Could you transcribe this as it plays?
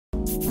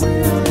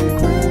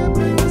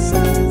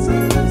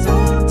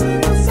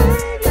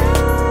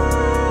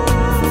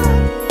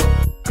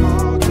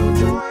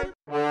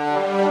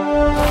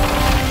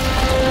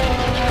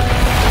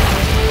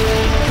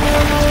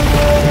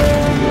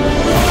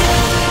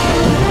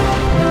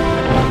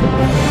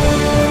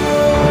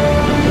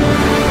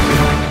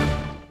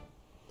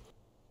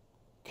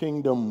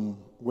kingdom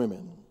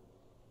women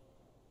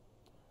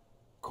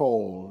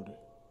called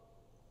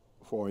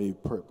for a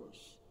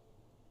purpose.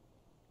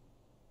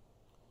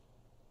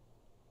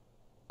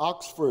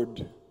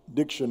 Oxford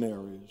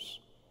dictionaries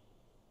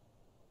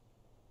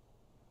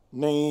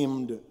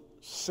named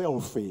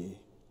selfie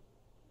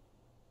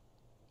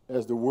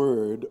as the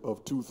word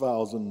of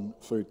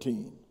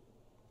 2013.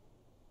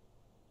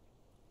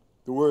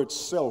 The word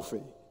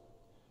selfie,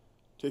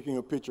 taking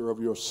a picture of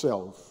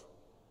yourself,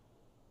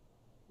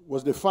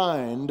 was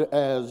defined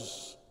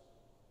as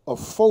a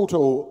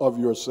photo of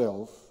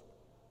yourself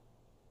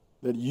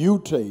that you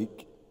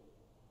take,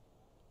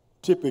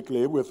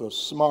 typically with a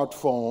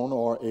smartphone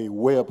or a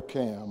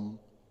webcam,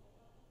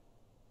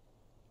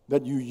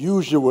 that you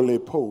usually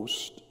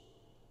post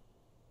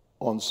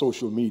on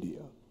social media.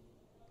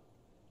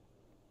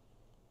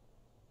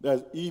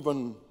 There's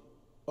even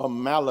a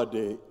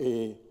malady,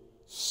 a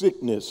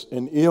sickness,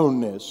 an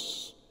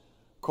illness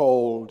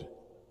called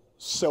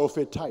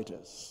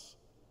selfie-titus.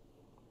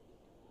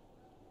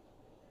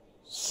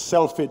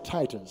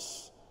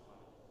 Selfie-titus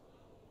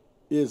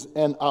is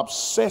an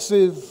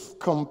obsessive,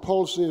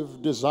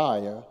 compulsive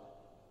desire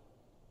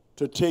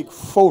to take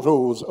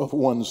photos of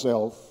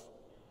oneself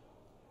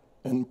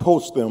and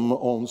post them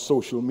on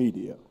social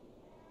media.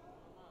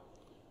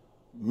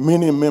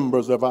 Many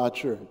members of our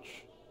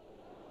church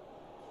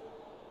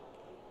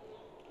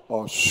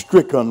are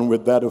stricken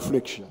with that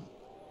affliction.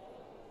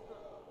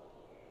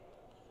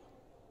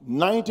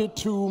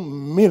 92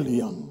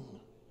 million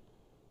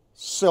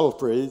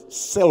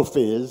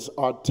selfies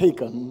are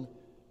taken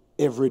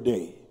every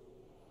day.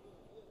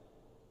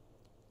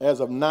 As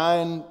of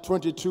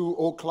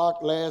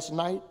 9:22 last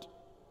night,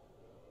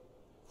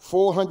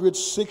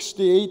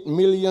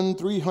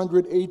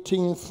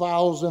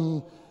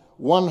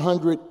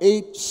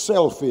 468,318,108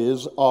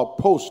 selfies are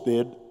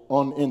posted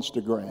on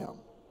Instagram.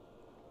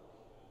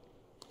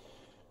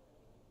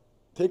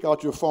 Take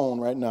out your phone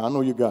right now. I know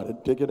you got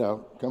it. Take it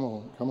out. Come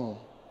on, come on.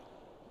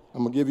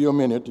 I'm going to give you a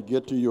minute to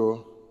get to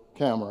your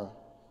camera.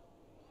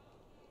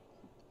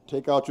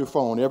 Take out your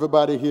phone.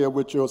 Everybody here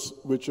with your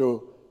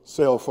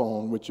cell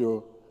phone, with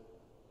your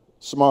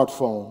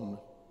smartphone,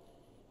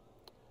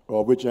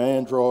 or with your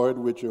Android,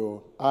 with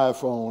your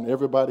iPhone,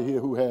 everybody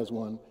here who has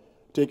one,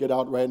 take it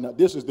out right now.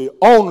 This is the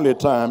only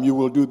time you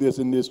will do this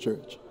in this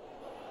church.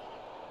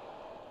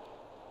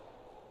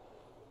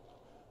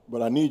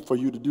 But I need for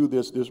you to do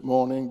this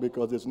morning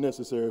because it's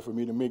necessary for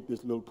me to make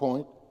this little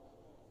point.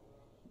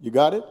 You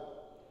got it?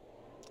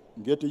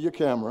 Get to your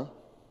camera.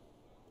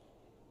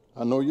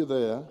 I know you're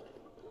there.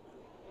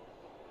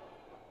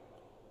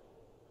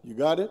 You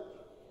got it?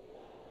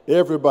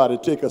 Everybody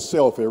take a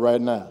selfie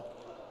right now.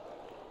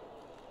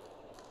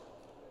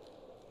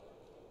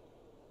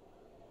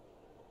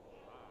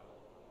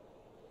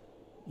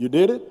 You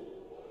did it?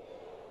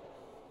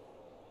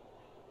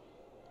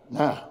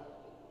 Now,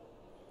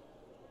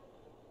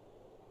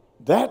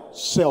 that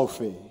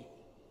selfie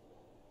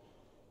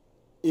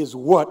is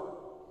what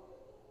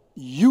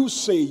you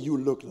say you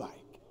look like.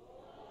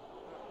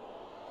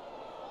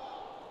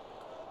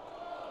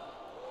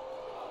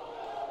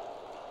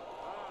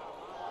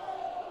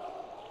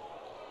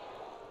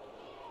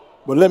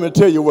 But let me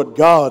tell you what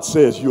God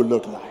says you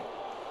look like.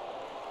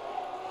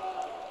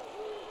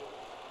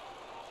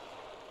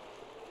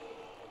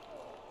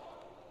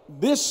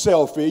 This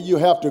selfie, you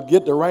have to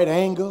get the right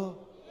angle,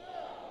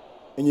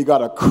 and you got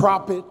to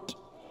crop it,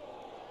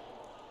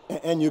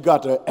 and you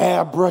got to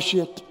airbrush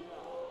it.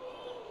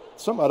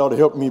 Somebody ought to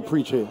help me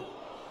preach here.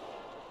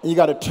 And you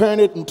got to turn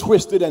it and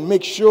twist it and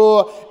make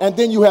sure, and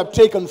then you have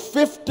taken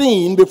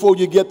 15 before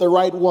you get the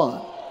right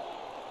one.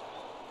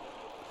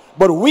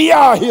 But we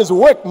are his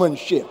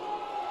workmanship.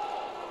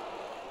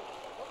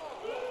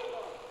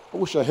 I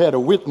wish I had a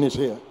witness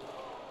here.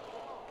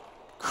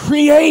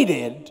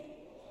 Created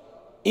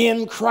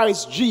in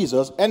Christ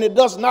Jesus, and it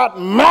does not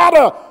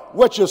matter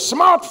what your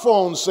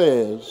smartphone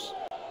says.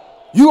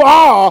 You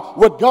are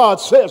what God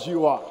says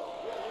you are.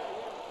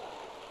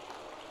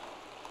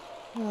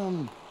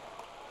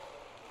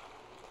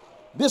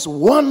 This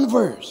one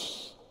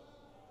verse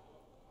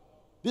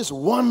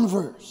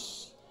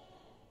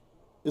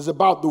is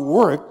about the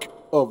work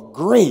of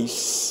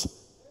grace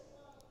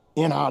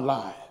in our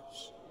lives.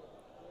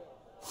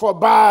 For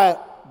by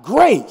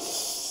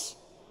grace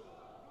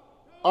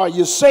are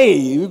you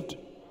saved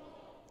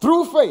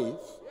through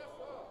faith,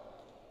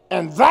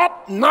 and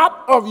that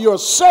not of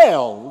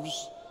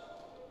yourselves,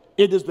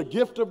 it is the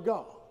gift of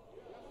God,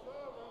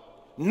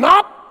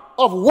 not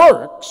of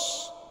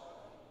works,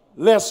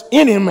 lest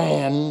any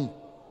man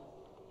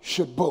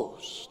should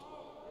boast.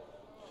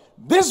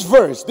 This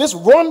verse, this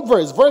one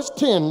verse, verse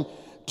 10,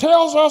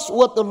 tells us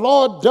what the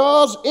Lord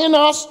does in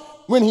us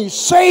when he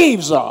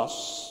saves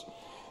us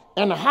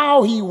and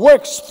how he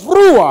works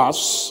through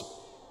us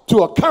to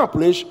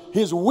accomplish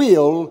his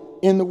will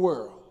in the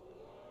world.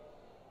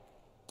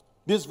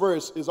 This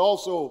verse is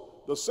also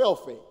the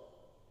selfie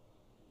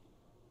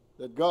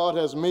that God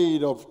has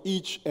made of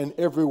each and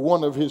every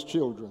one of his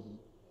children.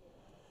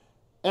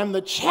 And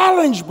the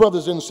challenge,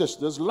 brothers and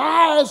sisters,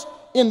 lies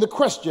in the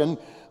question,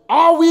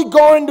 Are we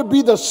going to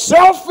be the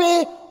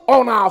selfie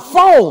on our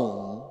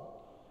phone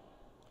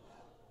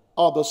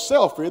or the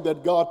selfie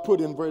that God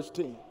put in verse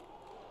 10?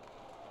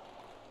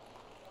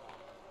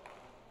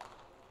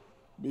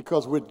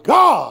 Because with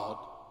God,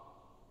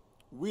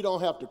 we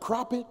don't have to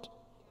crop it.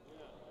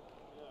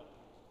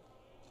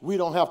 We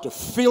don't have to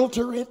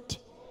filter it.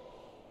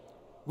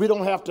 We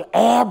don't have to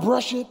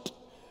airbrush it.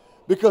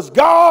 Because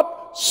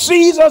God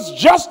sees us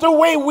just the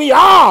way we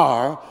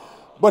are,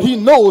 but he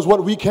knows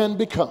what we can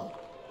become.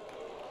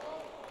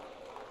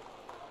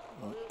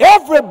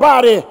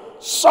 Everybody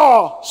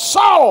saw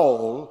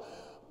Saul,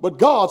 but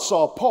God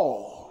saw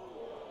Paul.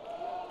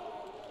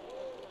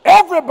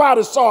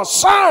 Everybody saw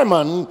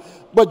Simon,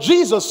 but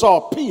Jesus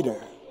saw Peter.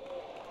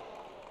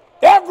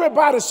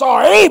 Everybody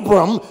saw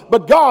Abram,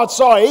 but God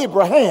saw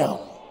Abraham.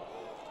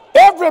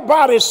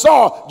 Everybody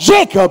saw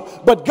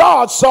Jacob, but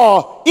God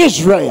saw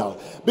Israel.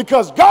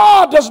 Because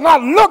God does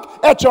not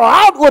look at your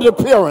outward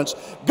appearance.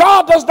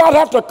 God does not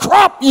have to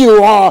crop you,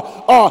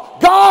 or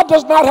God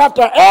does not have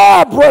to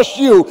airbrush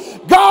you.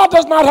 God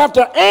does not have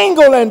to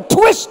angle and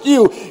twist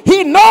you.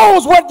 He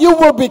knows what you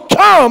will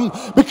become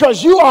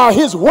because you are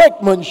his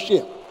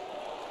workmanship.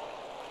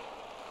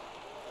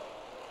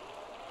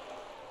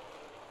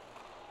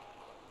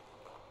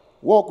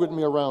 Walk with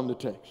me around the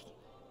text.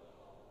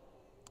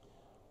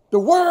 The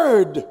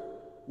word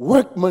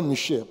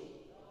workmanship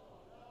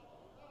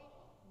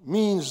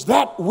means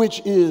that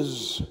which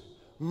is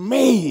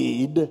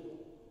made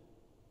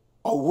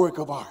a work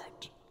of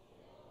art.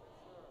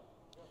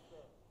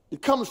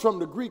 It comes from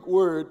the Greek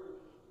word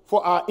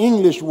for our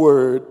English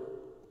word,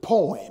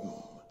 poem.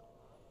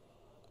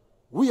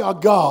 We are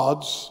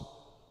God's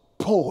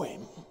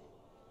poem.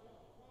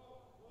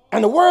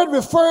 And the word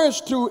refers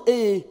to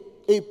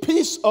a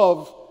piece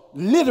of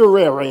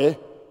literary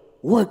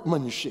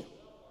workmanship.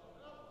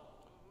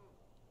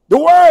 The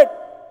word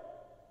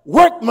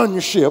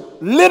workmanship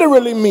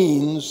literally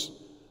means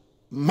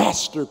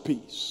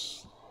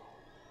masterpiece.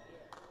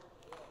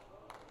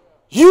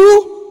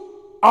 You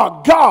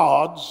are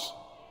God's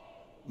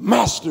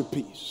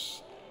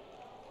masterpiece.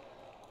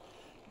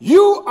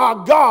 You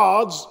are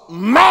God's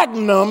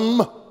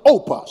magnum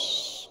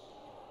opus.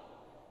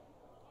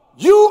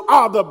 You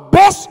are the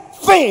best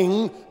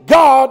thing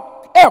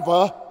God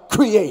ever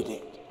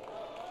created.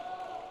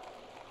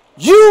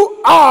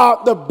 You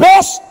are the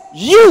best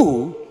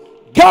you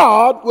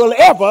God will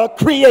ever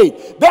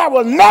create. There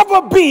will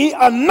never be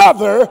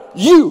another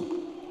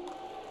you.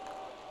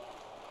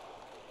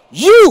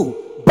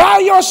 You by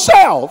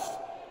yourself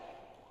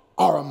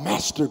are a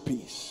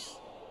masterpiece.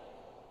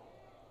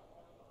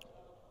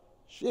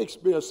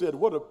 Shakespeare said,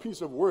 "What a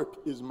piece of work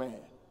is man.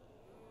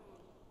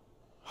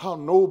 How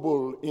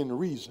noble in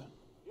reason.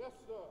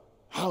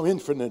 How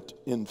infinite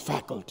in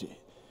faculty.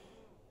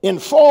 In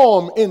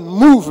form, in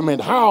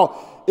movement, how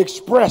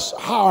express,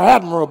 how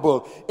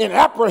admirable. In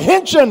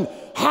apprehension,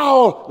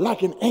 how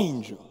like an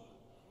angel.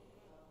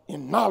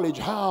 In knowledge,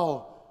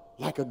 how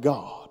like a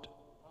God."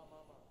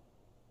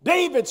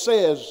 David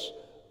says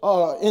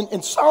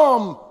in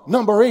Psalm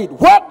number 8,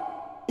 "What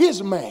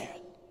is man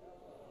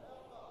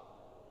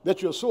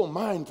that you're so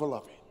mindful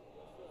of him?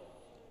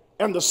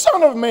 And the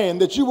Son of Man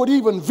that you would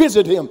even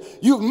visit him.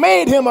 You've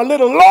made him a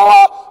little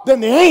lower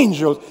than the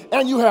angels,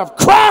 and you have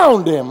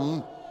crowned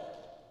him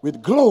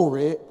with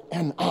glory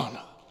and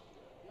honor."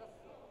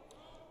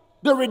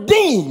 The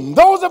redeemed,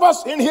 those of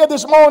us in here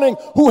this morning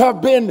who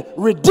have been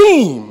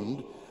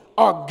redeemed,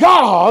 are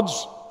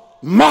God's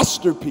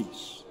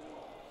masterpiece.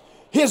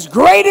 His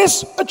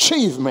greatest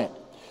achievement,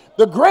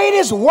 the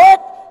greatest work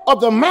of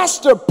the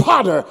master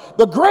potter,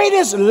 the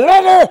greatest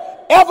letter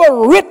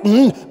ever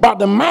written by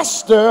the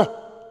master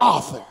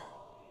author.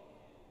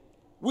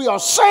 We are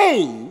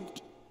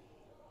saved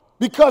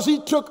because he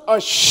took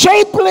a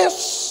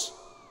shapeless,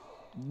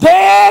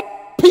 dead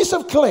piece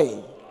of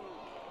clay,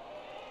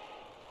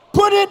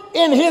 put it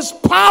in his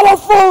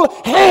powerful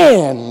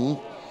hand,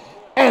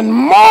 and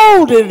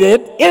molded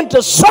it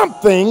into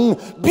something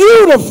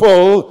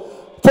beautiful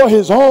for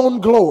his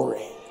own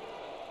glory.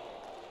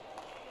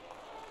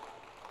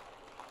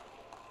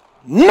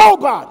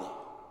 Nobody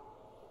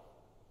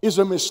is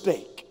a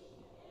mistake.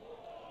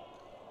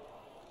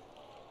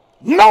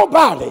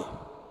 Nobody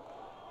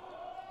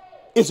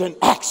is an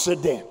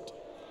accident.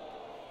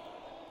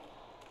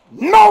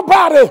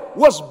 Nobody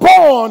was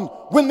born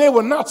when they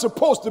were not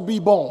supposed to be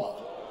born.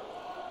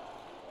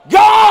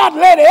 God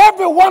let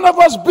every one of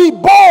us be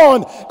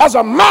born as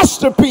a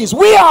masterpiece.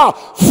 We are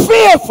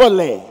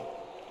fearfully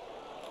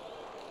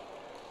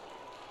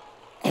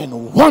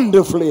and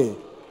wonderfully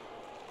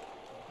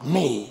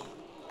made.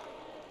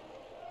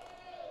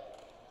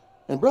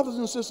 And brothers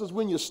and sisters,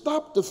 when you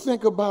stop to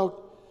think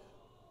about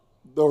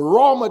the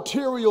raw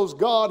materials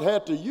God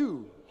had to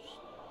use,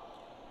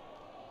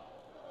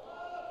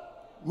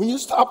 when you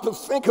stop to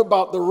think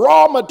about the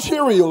raw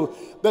material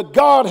that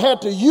God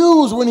had to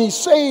use when he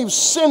saved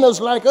sinners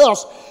like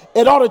us,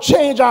 it ought to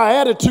change our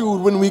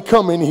attitude when we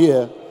come in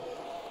here.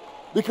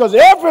 Because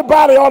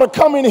everybody ought to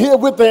come in here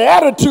with the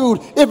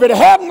attitude, if it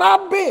had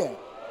not been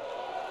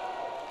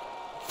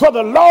for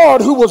the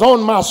Lord who was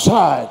on my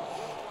side.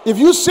 If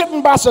you're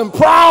sitting by some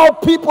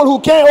proud people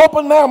who can't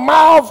open their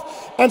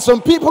mouth and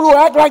some people who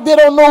act like they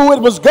don't know it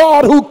was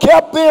God who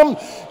kept them,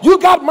 you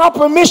got my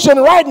permission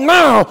right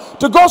now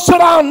to go sit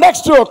down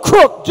next to a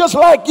crook just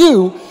like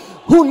you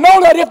who know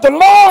that if the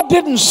Lord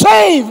didn't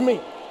save me,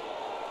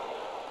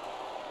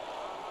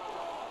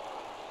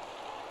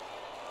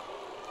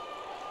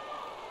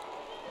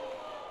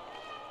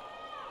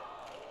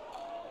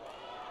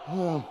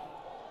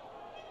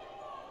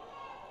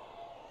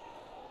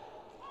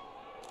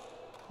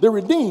 the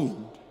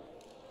redeemed,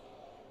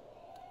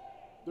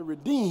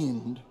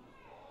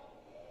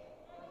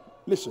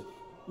 listen,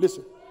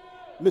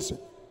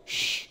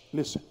 shh,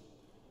 listen.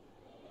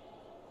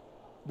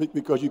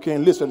 Because you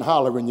can't listen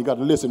hollering, you got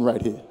to listen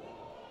right here.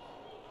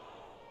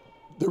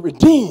 The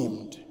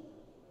redeemed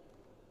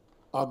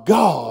are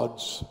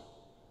God's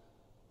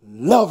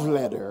love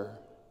letter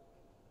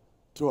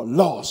to a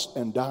lost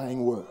and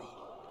dying world.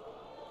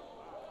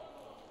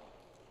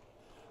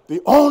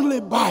 The only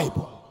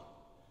Bible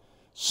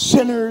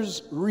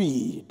sinners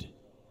read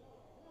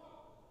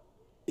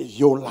is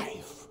your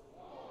life.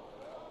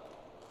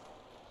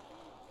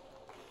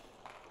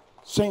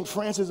 St.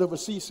 Francis of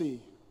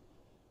Assisi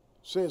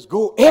says,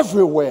 go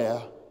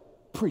everywhere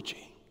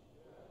preaching.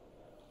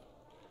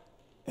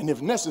 And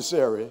if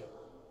necessary,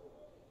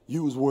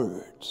 use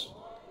words.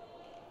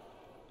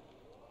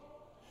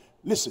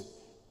 Listen,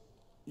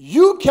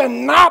 you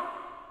cannot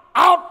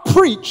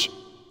out-preach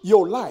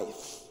your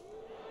life.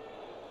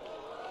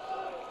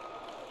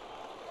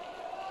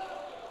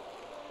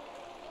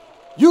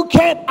 You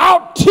can't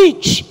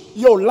out-teach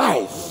your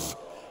life.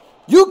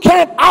 You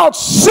can't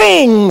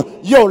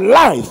out-sing your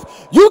life.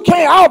 You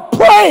can't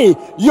out-pray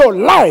your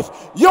life.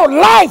 Your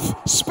life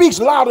speaks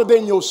louder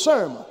than your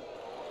sermon.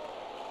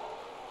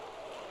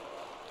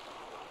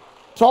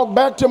 Talk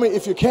back to me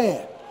if you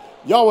can.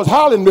 Y'all was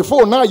hollering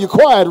before, now you're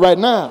quiet right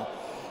now.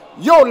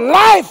 Your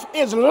life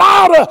is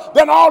louder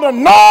than all the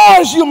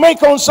noise you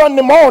make on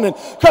Sunday morning,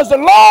 because the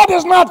Lord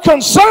is not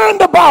concerned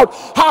about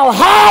how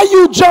high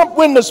you jump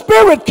when the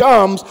Spirit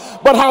comes,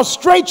 but how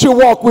straight you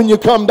walk when you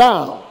come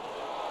down.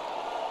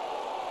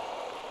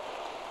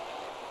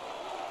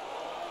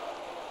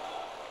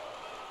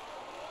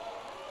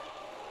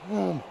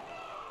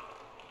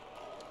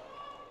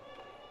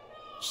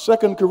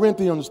 Second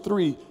Corinthians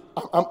 3,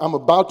 I'm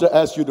about to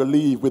ask you to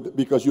leave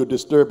because you're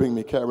disturbing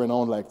me carrying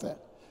on like that.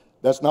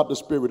 That's not the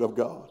Spirit of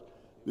God,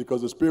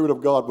 because the Spirit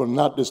of God will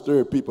not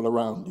disturb people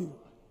around you.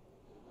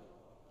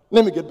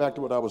 Let me get back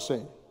to what I was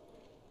saying.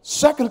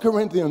 2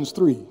 Corinthians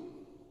 3,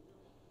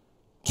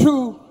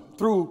 2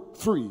 through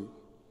 3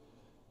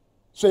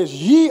 says,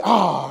 ye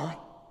are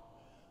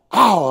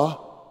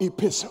our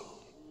epistle,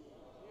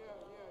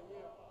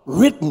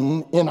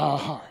 written in our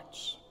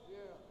hearts,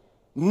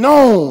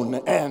 known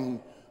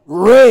and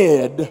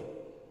read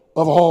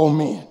of all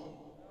men.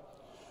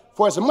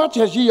 For as much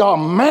as ye are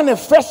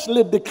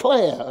manifestly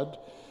declared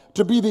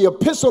to be the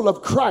epistle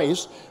of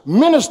Christ,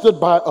 ministered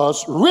by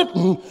us,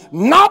 written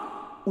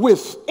not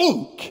with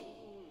ink,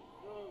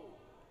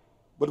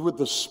 but with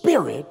the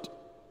Spirit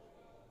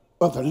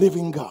of the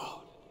living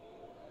God.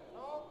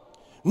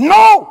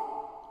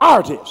 No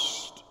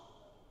artist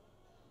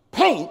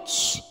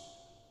paints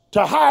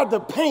to hide the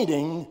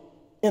painting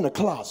in a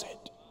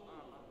closet.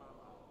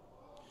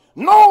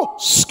 No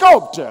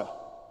sculptor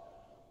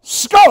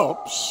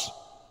sculpts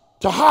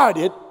to hide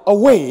it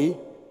away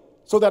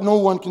so that no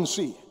one can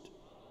see it.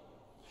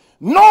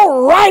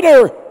 No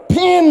writer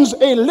pens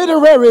a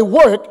literary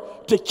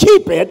work to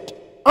keep it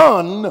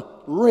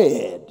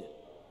unread.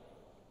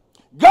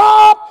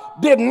 God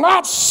did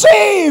not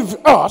save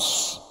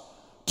us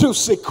to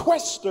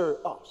sequester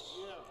us,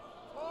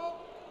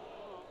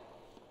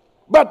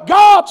 but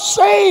God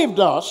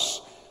saved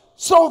us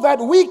so that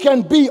we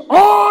can be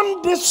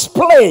on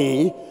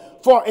display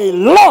for a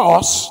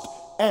lost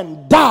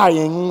and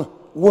dying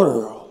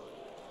world.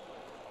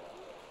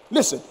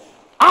 Listen,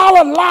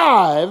 our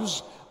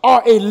lives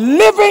are a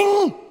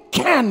living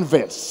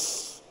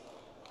canvas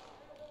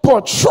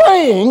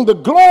portraying the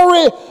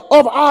glory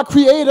of our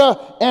Creator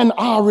and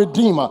our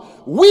Redeemer.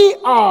 We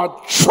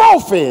are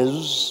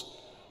trophies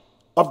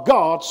of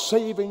God's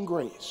saving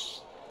grace.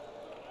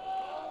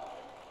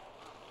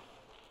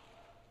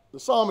 The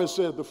psalmist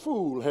said, the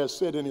fool has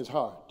said in his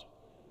heart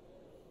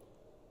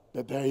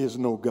that there is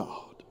no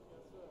God.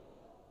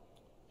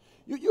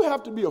 You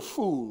have to be a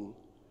fool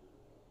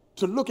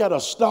to look at a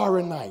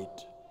starry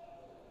night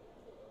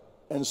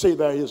and say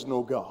there is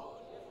no God.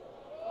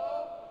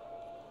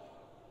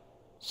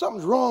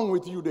 Something's wrong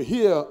with you to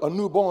hear a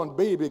newborn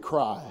baby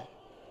cry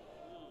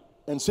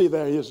and say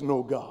there is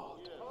no God.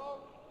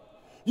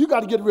 You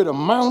got to get rid of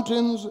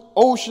mountains,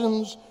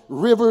 oceans,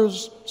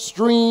 rivers,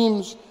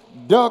 streams,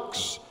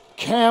 ducks,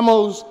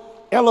 camels,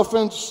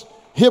 elephants,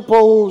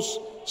 hippos,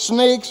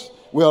 snakes.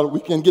 Well, we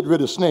can get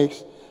rid of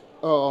snakes.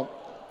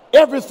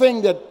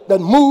 everything that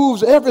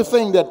moves,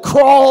 everything that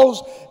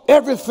crawls,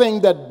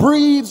 everything that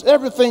breathes,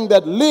 everything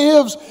that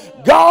lives.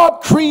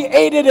 God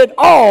created it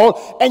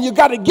all, and you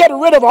got to get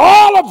rid of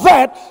all of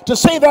that to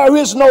say there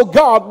is no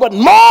God. But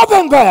more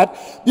than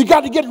that, you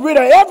got to get rid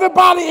of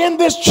everybody in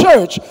this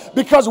church,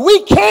 because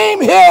we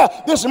came here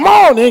this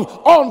morning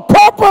on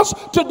purpose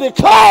to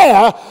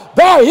declare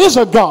there is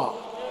a God.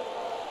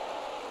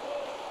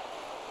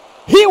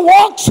 He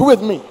walks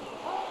with me.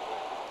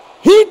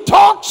 He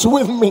talks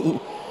with me.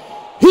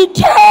 He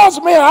tells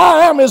me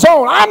I am his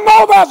own. I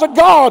know there's a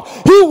God.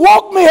 He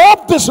woke me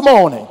up this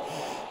morning.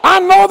 I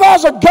know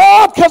there's a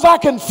God because I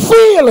can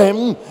feel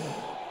him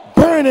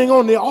burning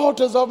on the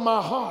altars of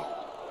my heart.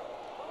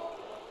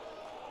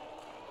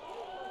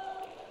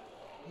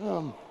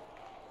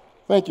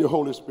 Thank you,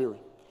 Holy Spirit.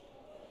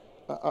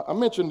 I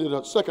mentioned it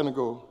a second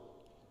ago.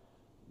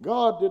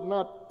 God did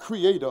not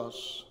create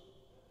us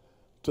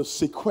to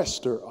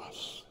sequester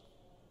us.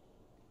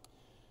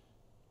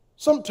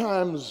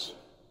 Sometimes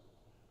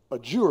a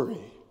jury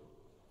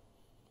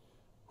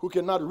who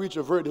cannot reach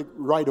a verdict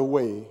right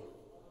away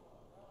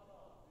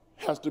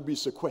has to be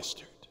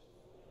sequestered.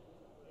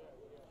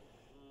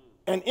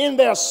 And in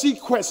their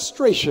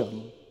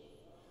sequestration,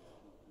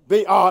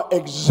 they are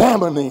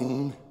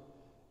examining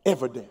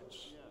evidence.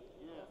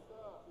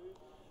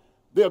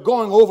 They're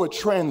going over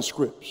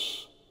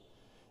transcripts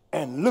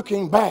and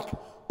looking back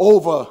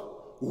over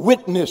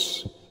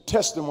witness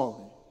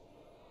testimony.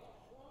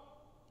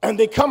 And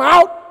they come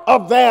out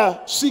of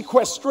their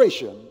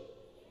sequestration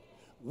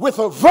with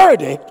a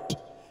verdict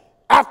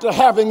after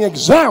having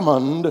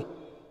examined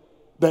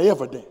the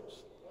evidence.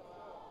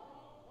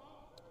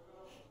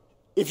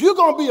 If you're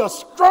going to be a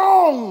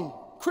strong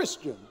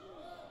Christian,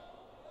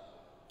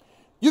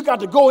 you got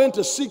to go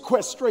into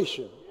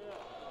sequestration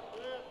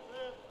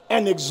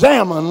and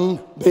examine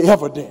the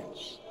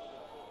evidence.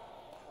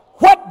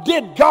 What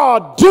did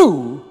God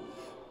do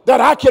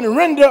that I can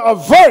render a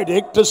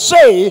verdict to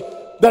say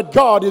that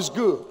God is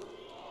good?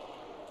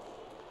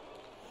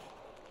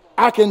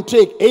 I can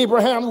take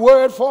Abraham's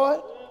word for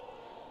it,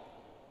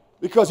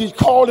 because he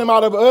called him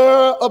out of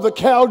Ur of the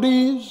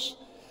Chaldees.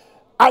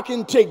 I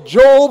can take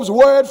Job's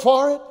word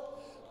for it,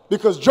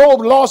 because Job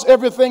lost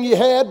everything he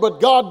had, but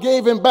God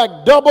gave him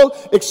back double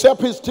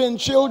except his 10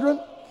 children.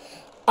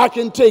 I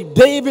can take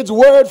David's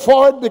word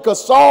for it,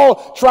 because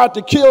Saul tried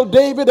to kill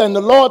David and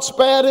the Lord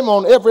spared him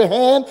on every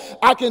hand.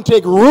 I can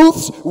take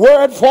Ruth's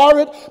word for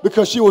it,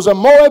 because she was a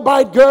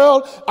Moabite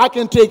girl. I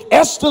can take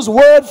Esther's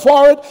word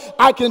for it.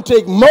 I can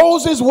take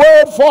Moses'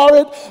 word for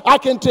it. I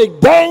can take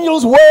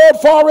Daniel's word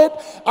for it.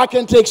 I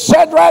can take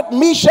Shadrach,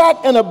 Meshach,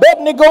 and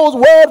Abednego's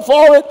word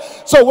for it.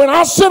 So when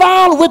I sit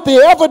down with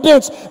the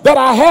evidence that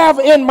I have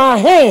in my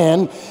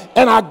hand,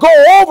 and I go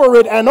over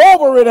it and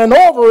over it and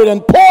over it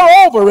and pour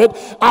over it,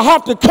 I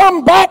have to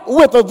come back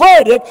with a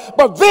verdict,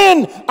 but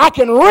then I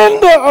can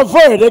render a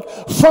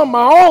verdict from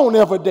my own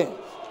evidence.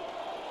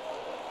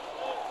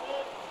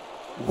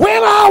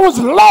 When I was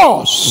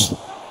lost,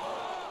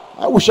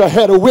 I wish I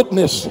had a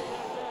witness.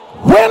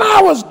 When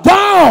I was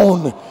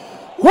down,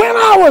 when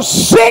I was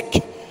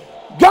sick,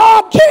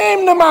 God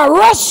came to my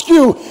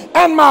rescue,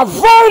 and my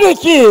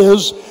verdict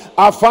is,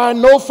 I find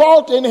no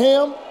fault in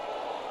him.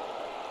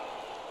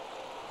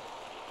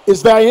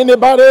 Is there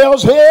anybody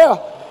else here?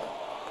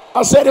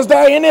 I said, is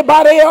there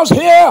anybody else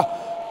here?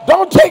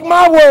 Don't take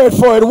my word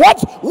for it.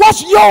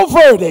 What's your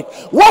verdict?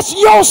 What's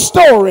your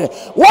story?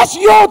 What's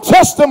your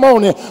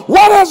testimony?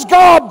 What has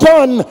God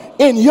done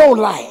in your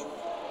life?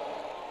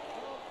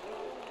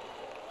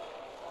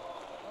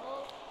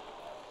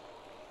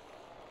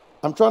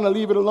 I'm trying to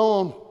leave it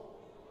alone,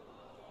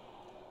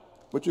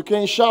 but you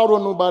can't shout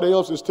on nobody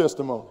else's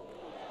testimony.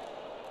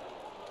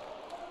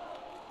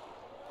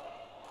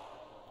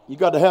 You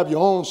got to have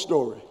your own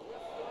story.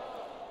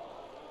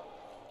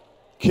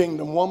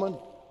 Kingdom woman,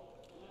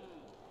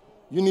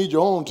 you need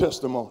your own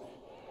testimony.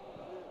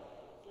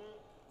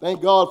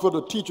 Thank God for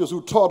the teachers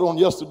who taught on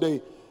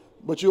yesterday,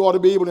 but you ought to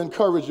be able to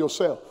encourage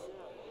yourself.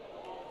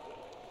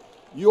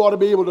 You ought to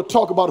be able to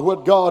talk about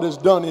what God has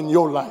done in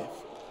your life.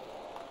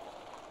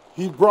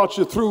 He brought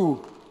you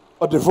through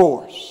a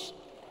divorce.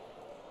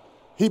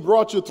 He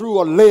brought you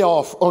through a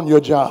layoff on your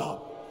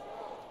job.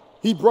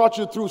 He brought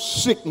you through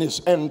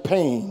sickness and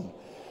pain.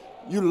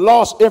 You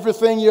lost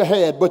everything you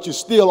had, but you're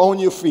still on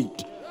your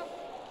feet.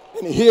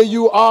 And here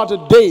you are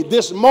today,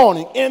 this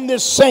morning, in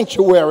this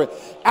sanctuary.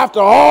 After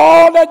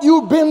all that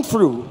you've been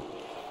through,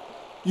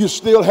 you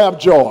still have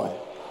joy.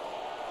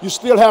 You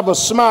still have a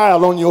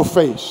smile on your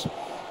face.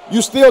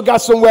 You still got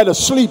somewhere to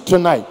sleep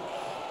tonight.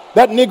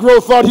 That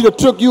Negro thought he'd have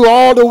took you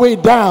all the way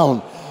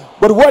down.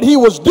 But what he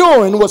was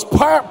doing was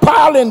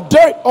piling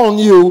dirt on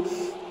you,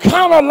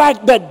 kind of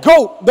like that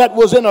goat that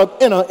was in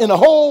a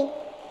hole.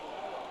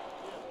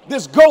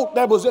 This goat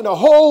that was in a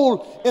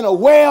hole in a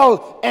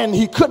well, and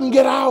he couldn't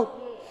get out.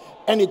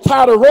 And he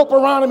tied a rope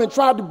around him and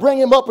tried to bring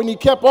him up, and he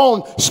kept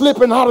on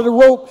slipping out of the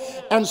rope.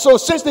 And so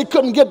since they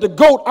couldn't get the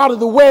goat out of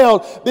the well,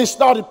 they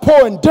started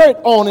pouring dirt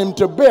on him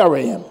to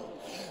bury him.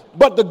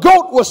 But the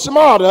goat was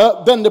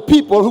smarter than the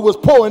people who was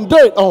pouring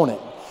dirt on him.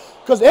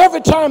 Because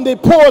every time they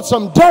poured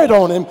some dirt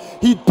on him,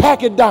 he'd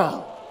pack it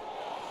down.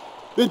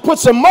 They'd put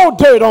some more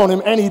dirt on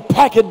him and he'd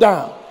pack it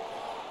down.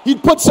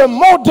 He'd put some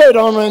more dirt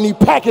on him and he'd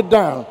pack it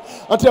down.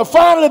 Until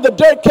finally the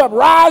dirt kept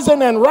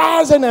rising and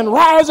rising and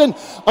rising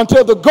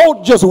until the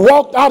goat just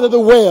walked out of the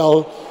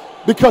well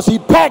because he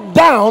packed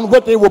down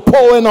what they were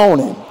pouring on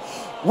him.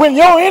 When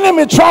your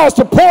enemy tries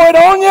to pour it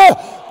on you,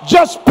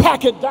 just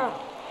pack it down.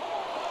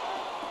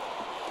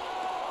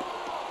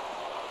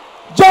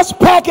 Just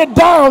pack it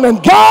down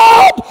and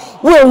God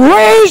will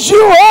raise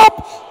you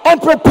up and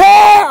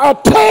prepare a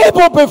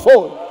table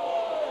before you.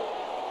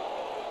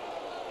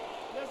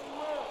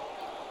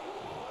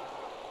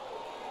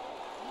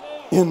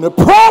 In the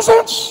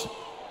presence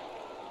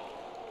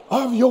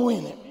of your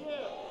enemy.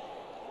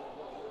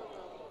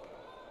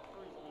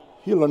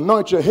 He'll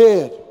anoint your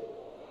head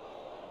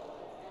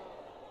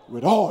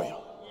with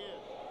oil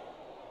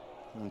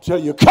until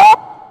your cup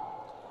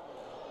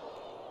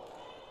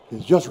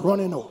is just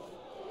running over.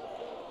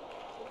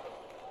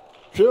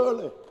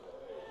 Surely,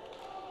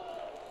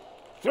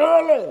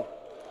 surely,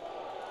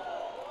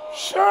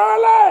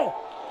 surely,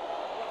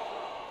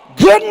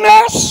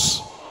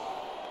 goodness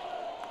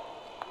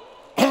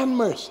and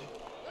mercy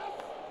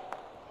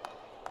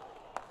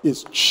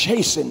is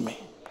chasing me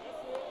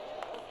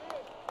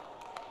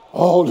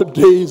all the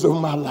days of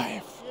my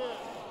life.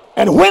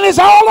 And when it's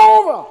all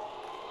over,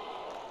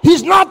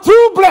 he's not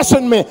through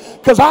blessing me,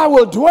 because I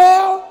will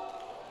dwell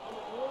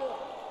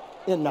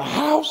in the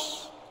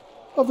house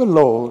of the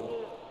Lord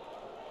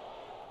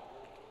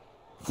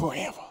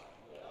forever.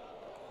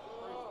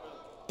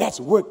 That's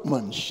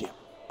workmanship.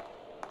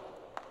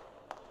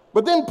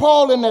 But then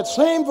Paul in that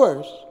same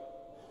verse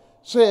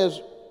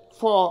says,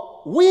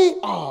 for we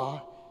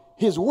are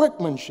his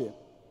workmanship,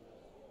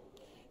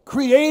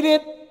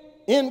 created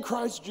in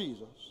Christ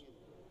Jesus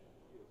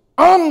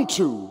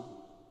unto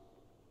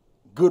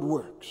good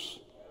works.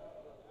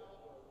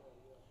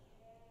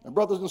 Now,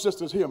 brothers and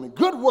sisters, hear me.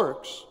 Good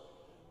works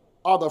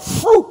are the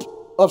fruit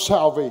of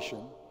salvation,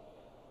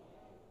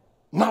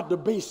 not the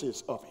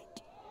basis of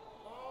it.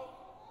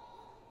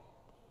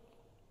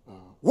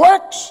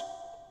 Works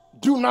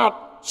do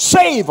not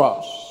save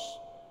us,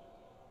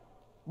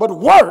 but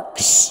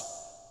works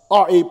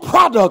are a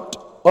product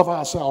of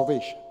our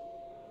salvation.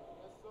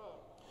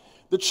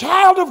 The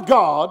child of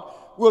God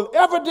will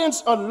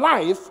evidence a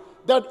life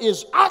that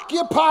is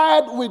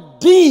occupied with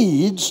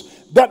deeds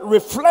that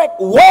reflect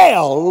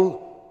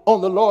well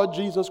on the Lord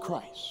Jesus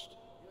Christ.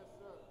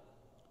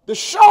 The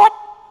short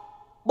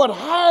but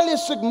highly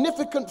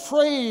significant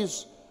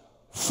phrase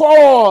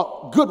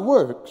for good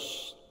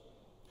works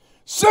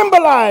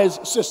symbolize,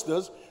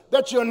 sisters,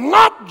 that you're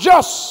not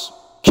just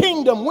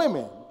kingdom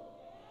women,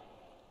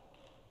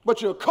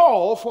 but you're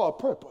called for a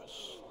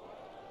purpose.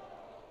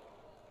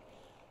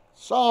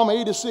 Psalm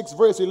 86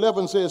 verse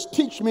 11 says,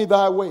 teach me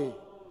thy way,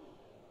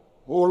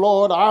 O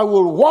Lord, I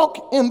will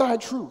walk in thy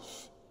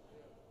truth.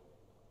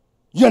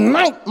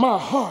 Unite my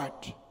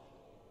heart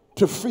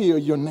to fear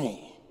your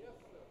name.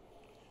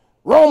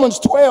 Romans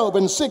 12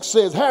 and 6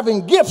 says,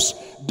 having gifts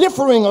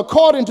differing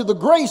according to the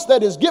grace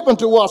that is given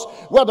to us,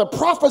 whether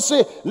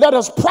prophecy, let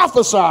us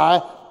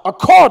prophesy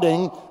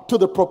according to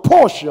the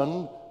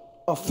proportion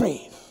of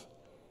faith.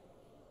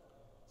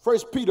 1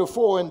 Peter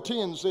 4 and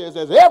 10 says,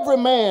 as every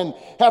man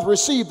hath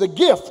received a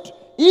gift,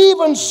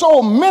 even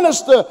so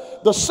minister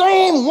the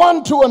same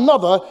one to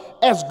another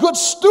as good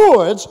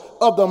stewards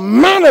of the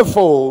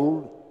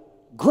manifold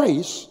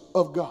grace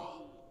of God.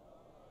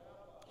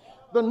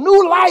 The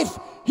new life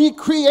he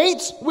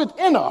creates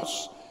within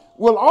us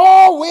will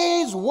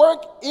always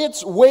work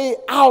its way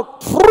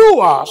out through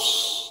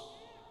us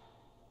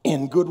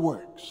in good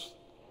works.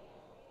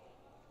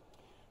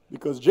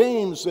 Because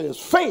James says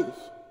faith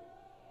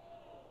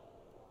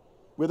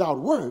without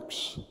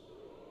works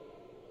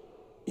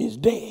is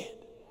dead.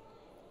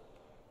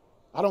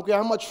 I don't care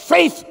how much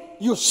faith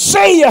you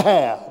say you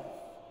have.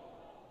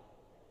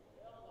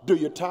 Do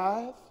you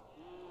tithe?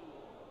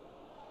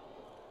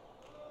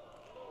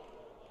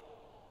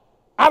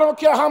 I don't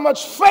care how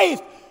much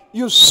faith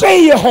you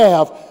say you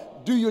have.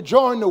 Do you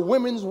join the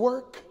women's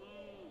work?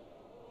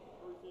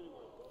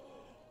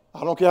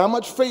 I don't care how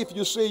much faith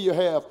you say you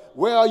have.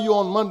 Where are you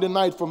on Monday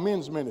night for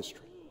men's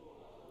ministry?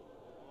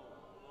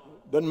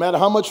 Doesn't matter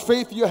how much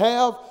faith you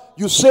have,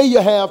 you say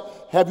you have.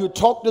 Have you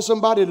talked to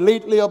somebody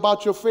lately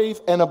about your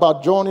faith and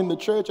about joining the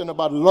church and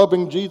about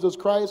loving Jesus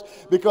Christ?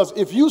 Because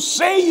if you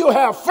say you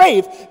have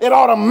faith, it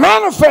ought to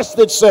manifest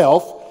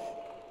itself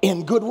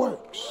in good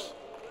works.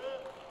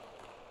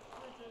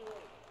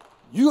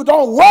 You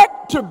don't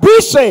work to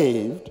be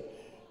saved.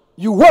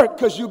 You work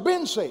because you've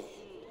been saved.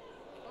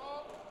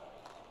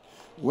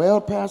 Well,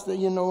 Pastor,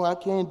 I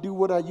can't do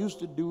what I used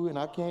to do, and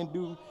I can't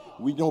do...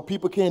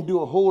 people can't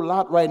do a whole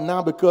lot right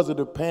now because of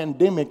the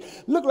pandemic.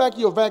 Look like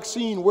your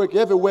vaccine work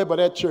everywhere but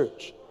at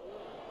church.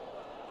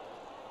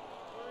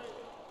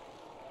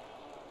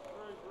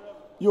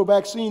 Your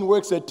vaccine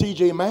works at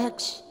TJ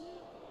Maxx.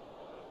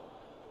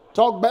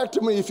 Talk back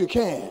to me if you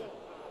can.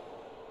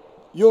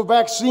 Your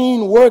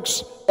vaccine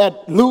works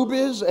at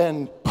Luby's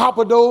and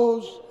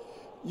Papados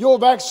Your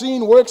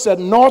vaccine works at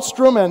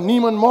Nordstrom and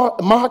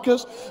Neiman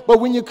Marcus, but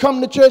when you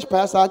come to church,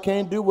 Pastor, I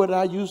can't do what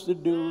I used to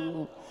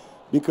do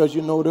because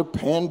you know the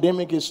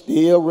pandemic is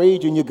still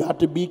raging. You got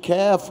to be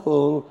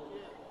careful.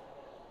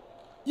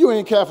 You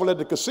ain't careful at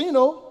the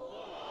casino.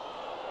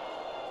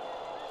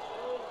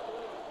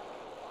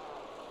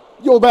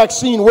 Your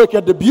vaccine work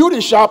at the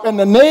beauty shop and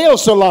the nail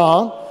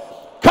salon.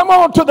 Come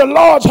on to the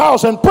Lord's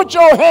house and put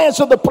your hands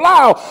to the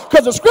plow,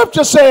 because the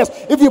scripture says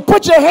if you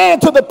put your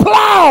hand to the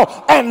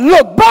plow and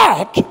look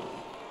back,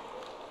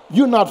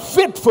 you're not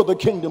fit for the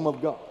kingdom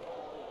of God.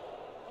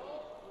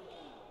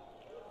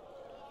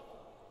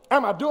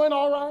 Am I doing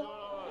all right?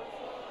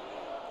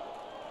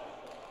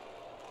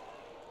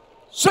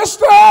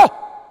 Sister,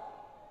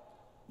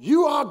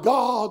 you are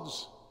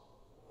God's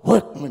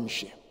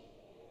workmanship.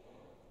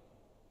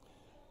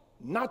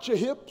 Not your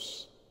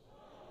hips,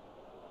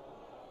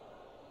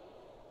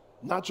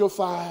 not your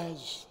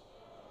thighs,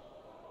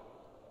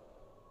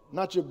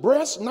 not your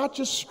breasts, not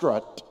your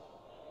strut,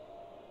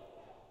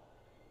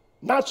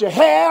 not your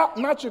hair,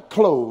 not your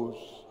clothes,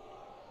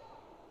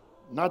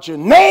 not your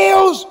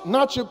nails,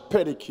 not your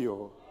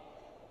pedicure.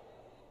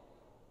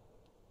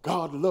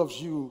 God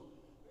loves you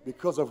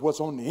because of what's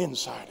on the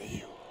inside of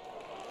you.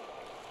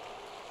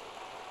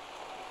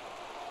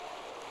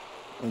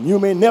 And you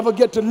may never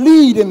get to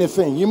lead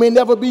anything. You may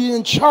never be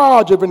in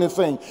charge of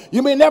anything.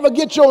 You may never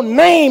get your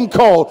name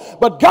called.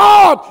 But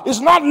God is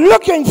not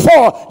looking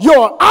for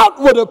your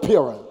outward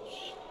appearance.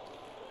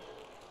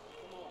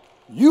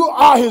 You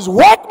are his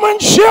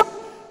workmanship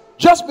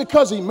just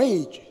because he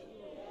made you.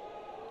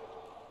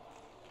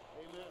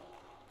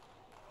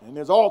 And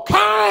there's all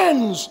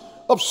kinds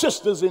of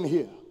sisters in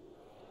here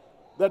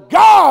that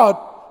God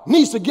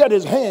needs to get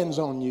his hands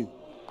on you.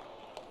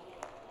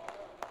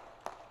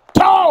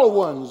 Tall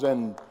ones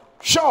and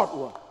short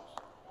ones,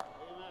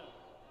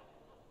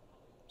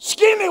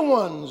 skinny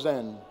ones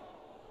and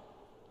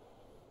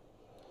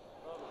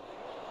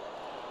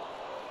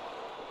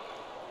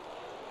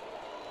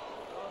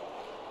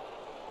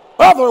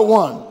other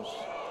ones,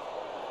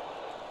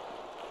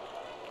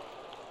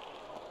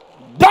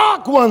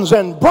 dark ones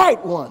and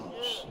bright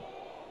ones,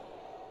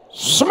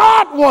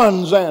 smart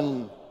ones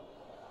and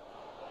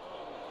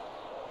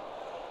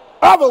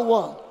other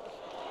ones.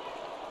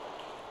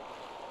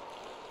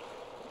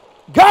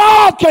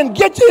 God can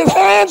get his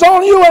hands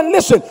on you, and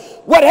listen,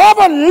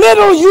 whatever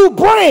little you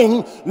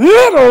bring,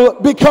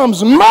 little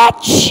becomes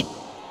much.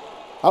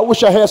 I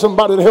wish I had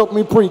somebody to help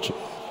me preach.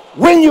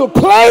 When you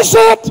place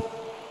it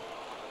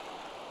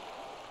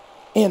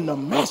in the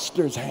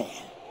master's hand.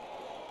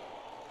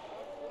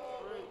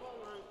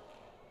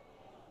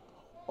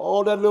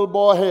 All that little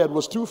boy had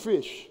was 2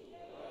 fish,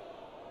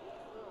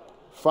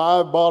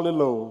 5 barley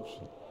loaves,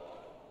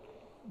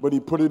 but he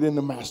put it in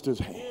the master's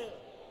hand.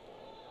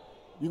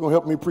 You're going to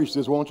help me preach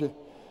this, won't you?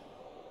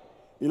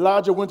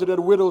 Elijah went to that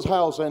widow's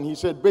house and he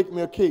said, bake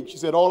me a cake. She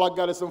said, all I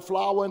got is some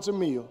flour and some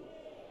meal.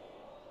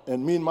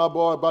 And me and my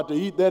boy are about to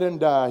eat that and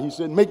die. He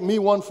said, make me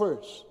one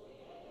first.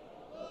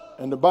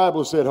 And the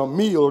Bible said her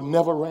meal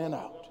never ran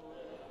out.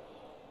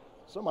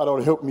 Somebody ought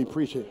to help me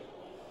preach it.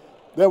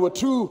 There were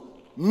 2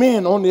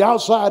 men on the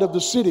outside of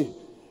the city,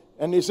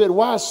 and they said,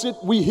 why sit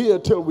we here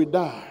till we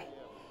die?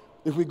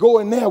 If we go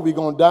in there, we're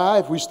going to die.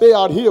 If we stay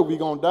out here, we're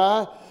going to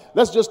die.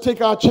 Let's just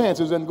take our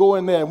chances and go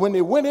in there. And when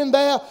they went in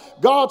there,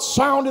 God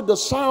sounded the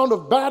sound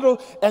of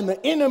battle, and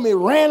the enemy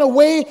ran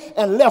away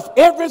and left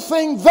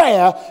everything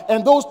there.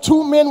 And those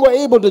 2 men were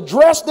able to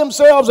dress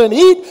themselves and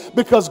eat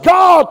because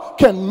God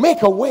can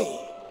make a way.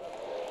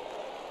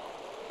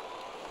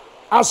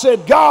 I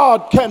said,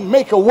 God can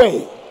make a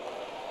way.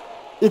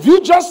 If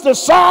you just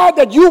decide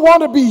that you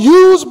want to be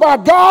used by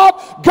God,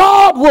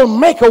 God will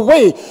make a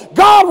way.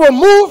 God will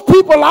move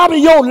people out of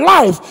your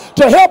life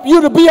to help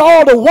you to be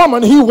all the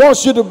woman he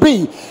wants you to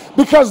be.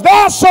 Because there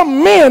are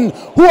some men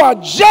who are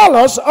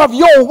jealous of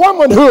your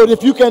womanhood,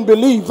 if you can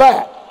believe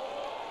that.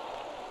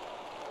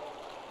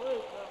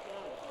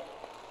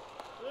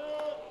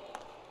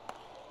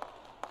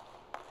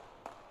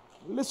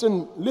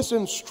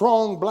 Listen,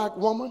 strong black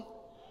woman.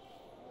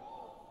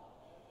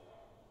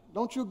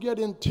 Don't you get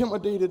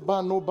intimidated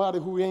by nobody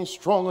who ain't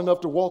strong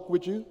enough to walk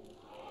with you.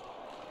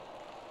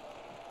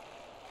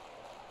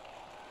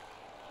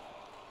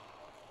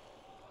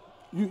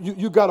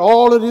 You got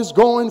all of this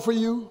going for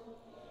you,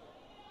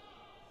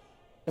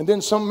 and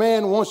then some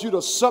man wants you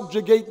to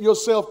subjugate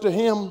yourself to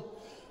him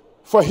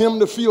for him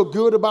to feel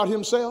good about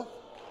himself.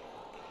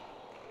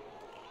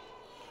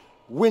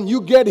 When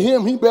you get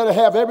him, he better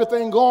have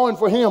everything going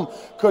for him,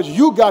 because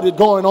you got it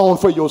going on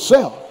for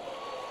yourself.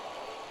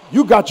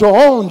 You got your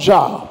own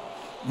job.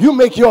 You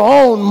make your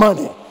own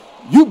money.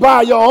 You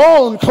buy your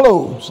own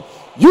clothes.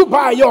 You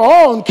buy your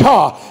own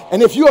car.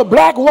 And if you're a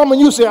black woman,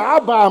 you say, I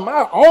buy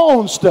my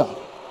own stuff.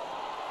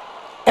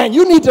 And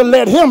you need to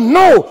let him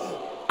know,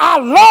 I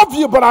love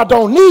you, but I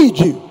don't need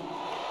you.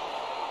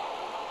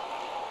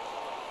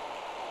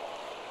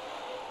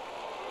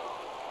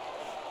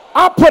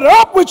 I put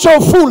up with your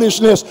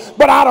foolishness,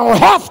 but I don't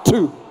have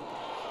to.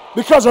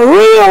 Because a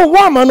real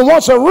woman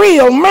wants a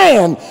real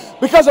man.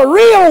 Because a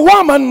real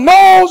woman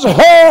knows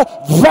her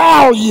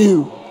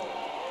value.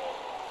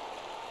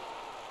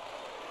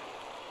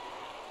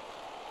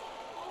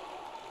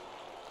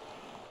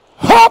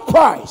 Her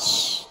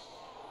price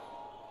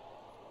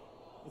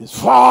is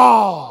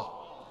far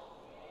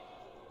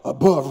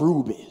above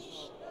rubies.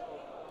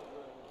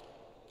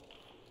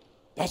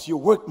 That's your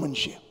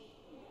workmanship.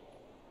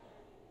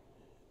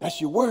 That's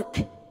your work.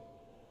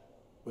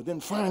 But then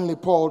finally,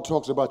 Paul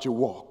talks about your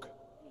walk.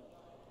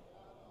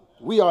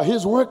 We are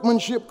his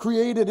workmanship,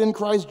 created in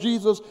Christ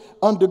Jesus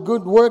unto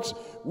good works,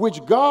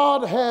 which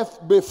God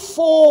hath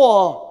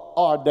before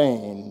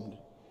ordained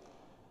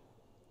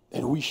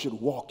that we should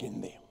walk in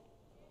them.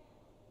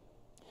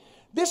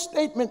 This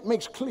statement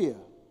makes clear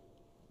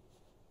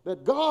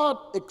that God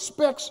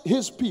expects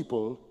his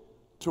people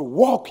to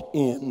walk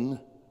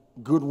in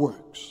good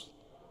works,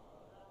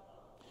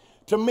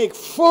 to make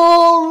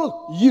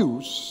full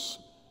use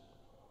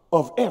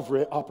of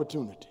every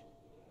opportunity.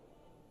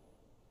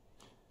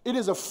 It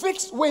is a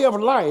fixed way of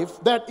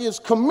life that is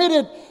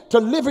committed to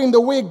living the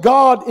way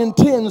God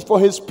intends for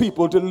his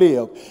people to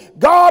live.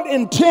 God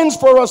intends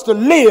for us to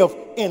live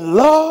in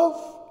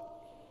love,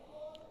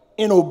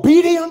 in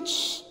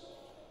obedience,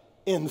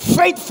 in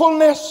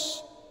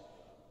faithfulness,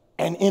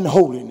 and in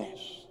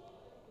holiness.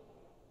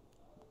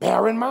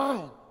 Bear in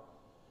mind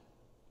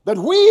that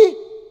we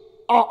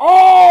are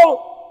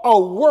all a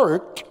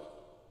work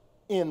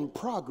in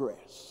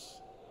progress.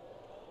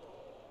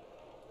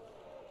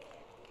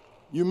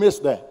 You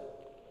missed that.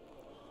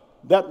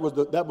 That was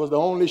the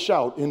only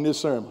shout in this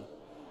sermon.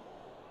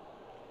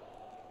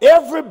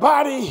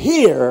 Everybody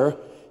here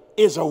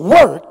is a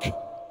work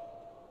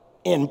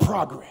in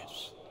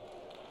progress.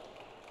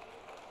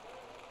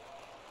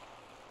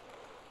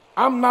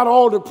 I'm not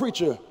all the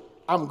preacher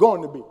I'm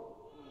going to be.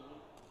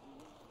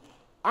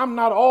 I'm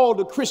not all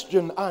the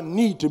Christian I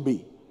need to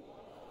be.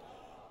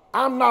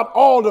 I'm not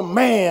all the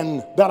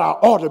man that I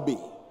ought to be,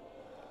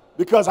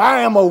 because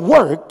I am a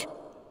work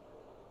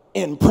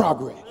in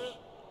progress.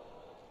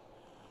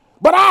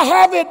 But I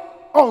have it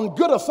on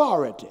good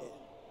authority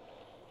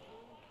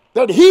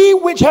that he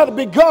which hath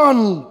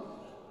begun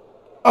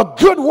a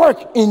good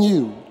work in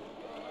you,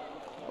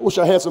 I wish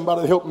I had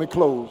somebody to help me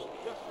close,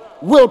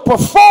 will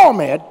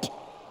perform it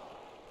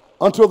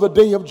until the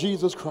day of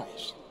Jesus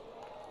Christ.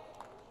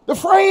 The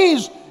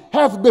phrase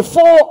hath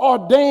before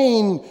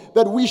ordained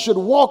that we should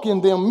walk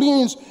in them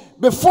means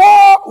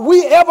before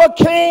we ever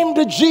came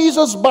to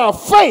Jesus by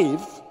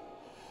faith,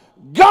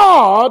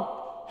 God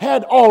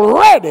had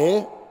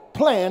already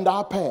planned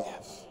our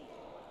path.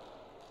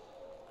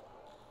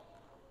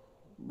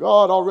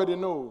 God already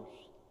knows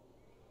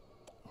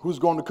who's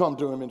going to come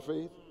to him in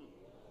faith.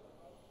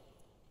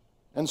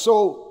 And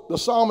so the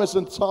psalmist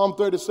in Psalm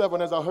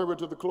 37, as I hurry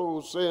to the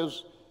close,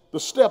 says, the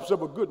steps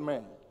of a good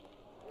man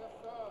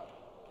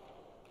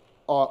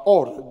are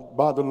ordered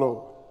by the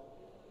Lord.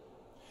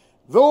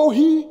 Though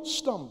he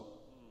stumble,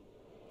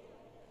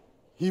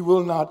 he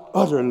will not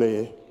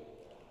utterly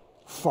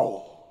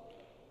fall,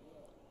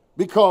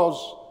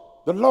 because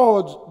the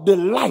Lord's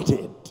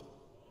delighted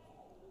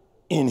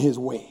in his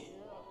way.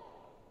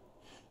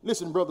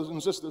 Listen, brothers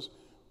and sisters,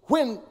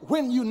 when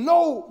you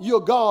know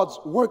you're God's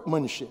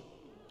workmanship,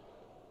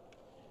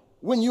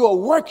 when you are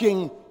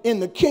working in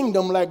the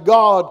kingdom like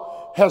God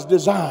has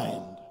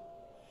designed,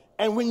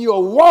 and when you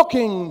are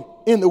walking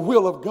in the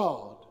will of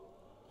God,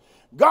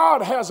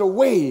 God has a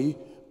way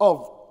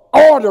of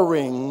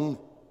ordering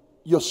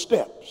your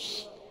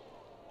steps.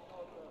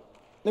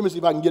 Let me see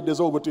if I can get this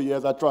over to you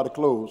as I try to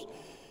close.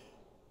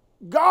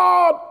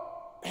 God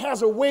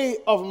has a way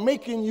of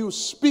making you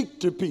speak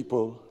to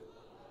people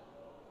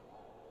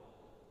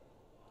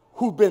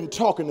who've been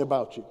talking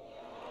about you.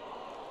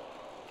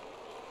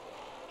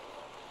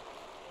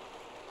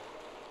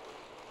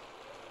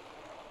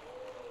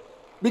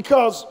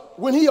 Because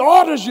when he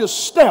orders your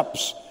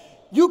steps,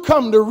 you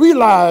come to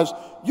realize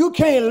you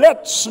can't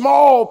let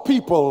small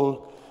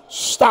people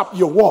stop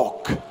your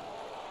walk.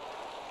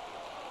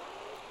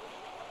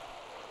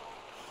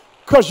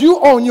 Because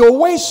you're on your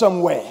way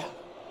somewhere.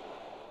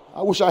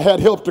 I wish I had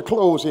help to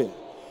close here.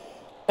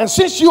 And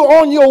since you're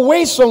on your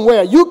way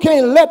somewhere, you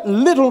can't let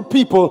little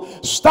people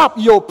stop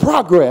your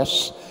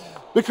progress,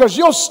 because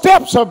your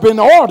steps have been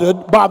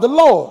ordered by the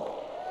Lord.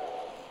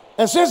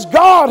 And since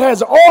God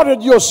has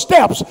ordered your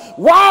steps,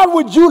 why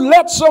would you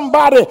let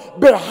somebody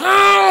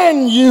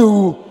behind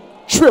you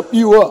trip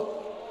you up?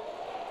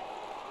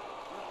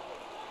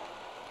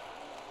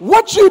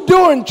 What you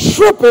doing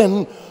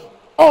tripping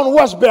on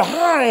what's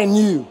behind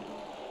you?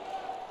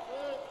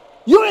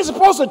 You ain't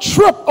supposed to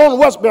trip on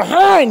what's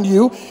behind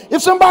you.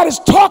 If somebody's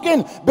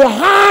talking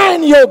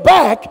behind your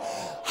back,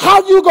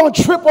 how you going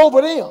to trip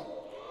over them?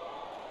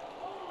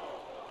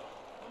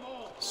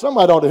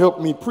 Somebody ought to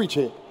help me preach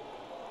here.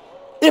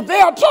 If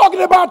they are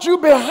talking about you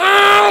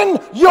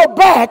behind your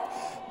back,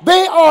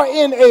 they are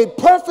in a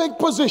perfect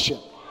position.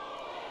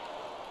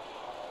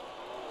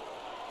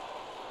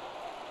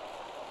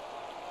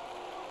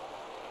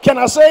 Can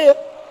I say it?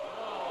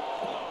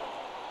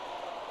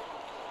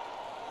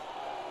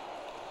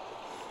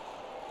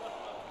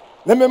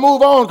 Let me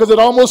move on because it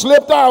almost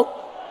slipped out.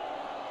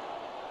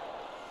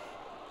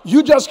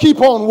 You just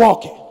keep on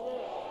walking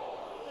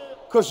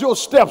because your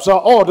steps are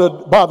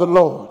ordered by the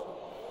Lord.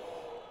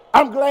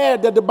 I'm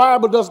glad that the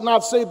Bible does not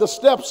say the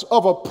steps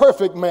of a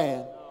perfect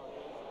man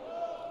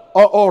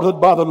are ordered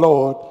by the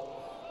Lord,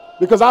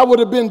 because I would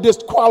have been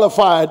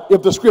disqualified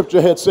if the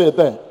scripture had said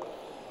that.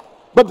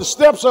 But the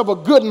steps of a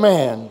good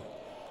man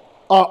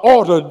are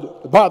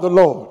ordered by the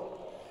Lord.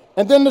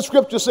 And then the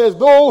scripture says,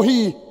 though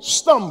he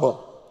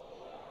stumble,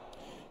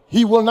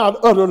 he will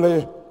not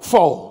utterly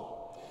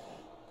fall.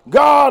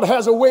 God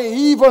has a way,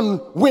 even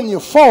when you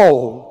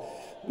fall.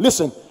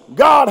 Listen,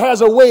 God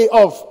has a way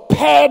of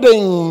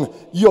padding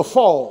your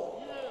fall.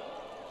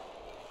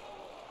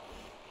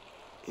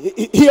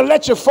 He'll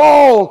let you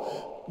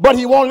fall, but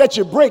he won't let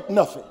you break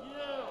nothing.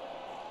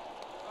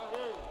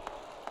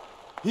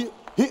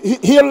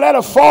 He'll let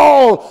a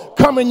fall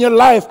come in your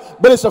life,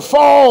 but it's a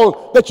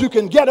fall that you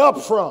can get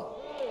up from.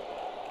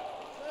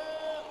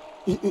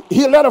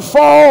 He'll let a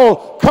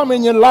fall come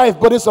in your life,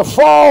 but it's a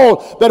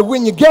fall that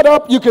when you get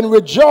up, you can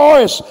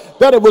rejoice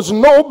that it was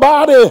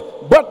nobody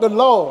but the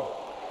Lord.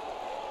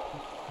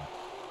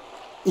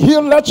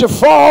 He'll let you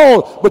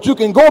fall, but you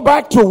can go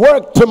back to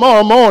work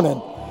tomorrow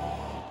morning.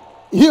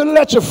 He'll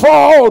let you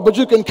fall, but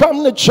you can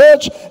come to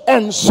church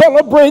and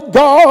celebrate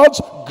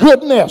God's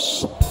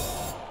goodness.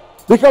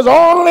 Because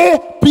only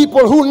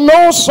people who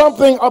know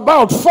something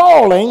about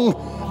falling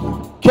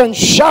can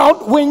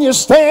shout when you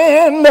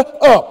stand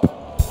up.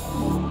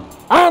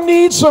 I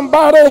need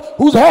somebody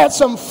who's had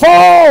some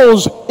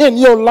falls in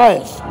your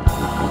life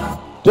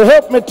to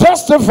help me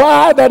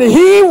testify that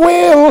he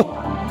will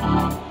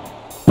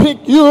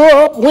pick you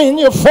up when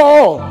you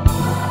fall.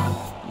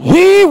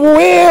 He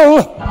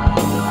will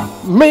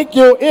make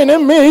your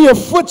enemy your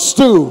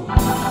footstool.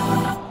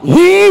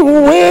 He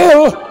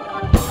will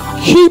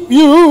keep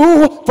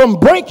you from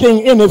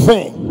breaking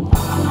anything.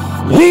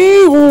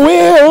 He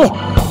will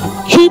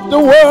keep the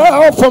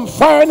world from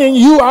finding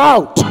you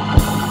out.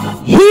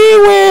 He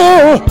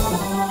will.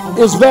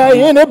 Is there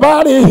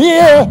anybody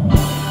here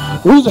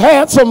who's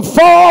had some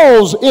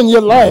falls in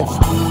your life?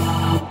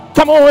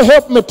 Come on,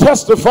 help me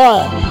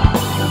testify.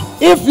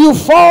 If you've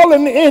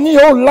fallen in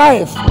your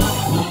life,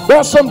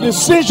 there's some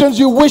decisions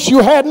you wish you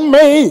hadn't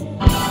made.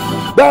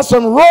 There's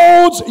some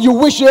roads you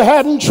wish you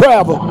hadn't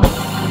traveled.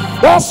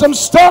 There's some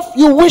stuff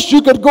you wish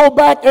you could go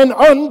back and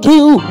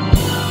undo.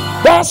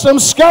 There's some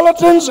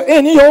skeletons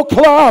in your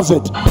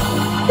closet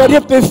that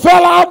if they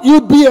fell out,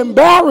 you'd be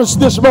embarrassed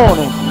this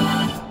morning.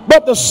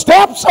 But the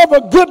steps of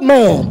a good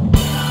man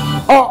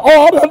are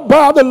ordered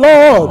by the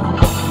Lord.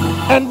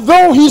 And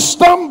though he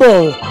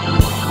stumble,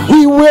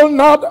 he will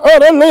not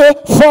utterly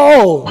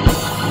fall.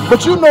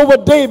 But you know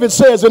what David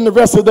says in the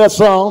rest of that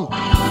song.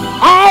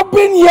 I've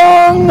been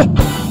young,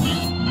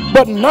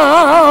 but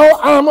now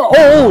I'm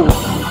old.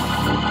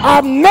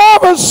 I've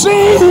never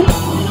seen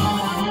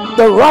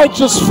the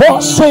righteous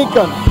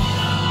forsaken,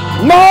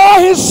 nor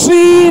his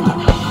seed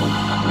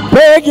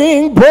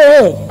begging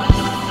bread.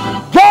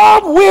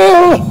 God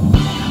will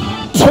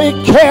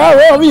take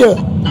care of you.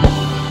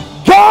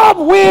 God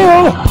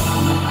will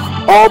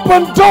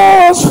open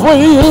doors for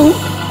you.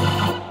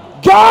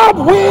 God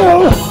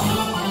will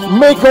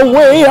make a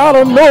way out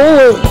of no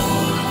way.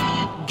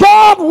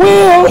 God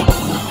will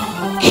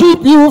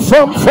keep you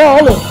from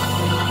falling.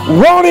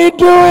 Won't he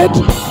do it?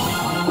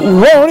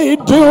 Won't he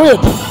do it?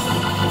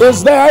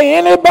 Is there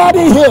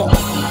anybody here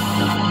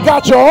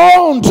got your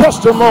own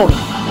testimony?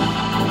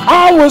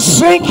 I was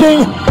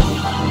sinking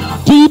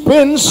deep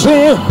in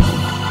sin,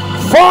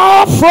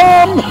 far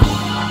from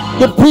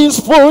the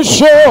peaceful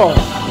shore,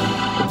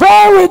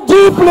 very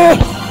deeply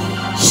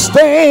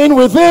stained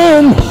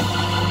within.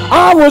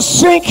 I was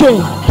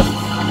sinking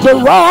to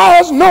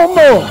rise no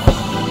more,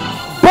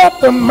 but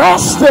the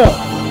master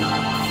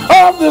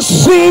of the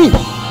sea,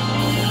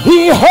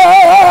 he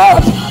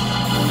heard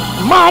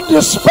my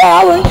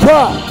despairing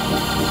cry.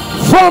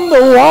 From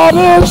the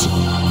waters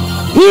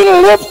he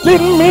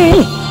lifted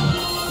me.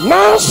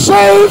 Now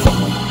safe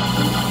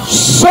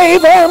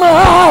am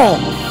I.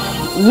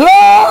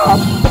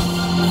 Love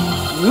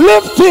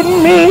lifted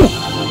me.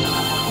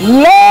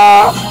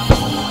 Love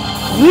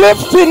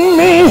lifted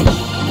me.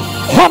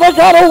 Have I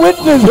got a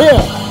witness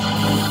here?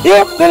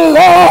 If the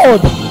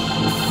Lord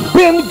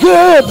been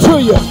good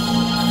to you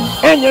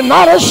and you're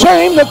not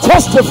ashamed to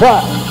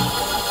testify,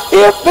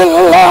 if the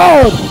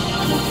Lord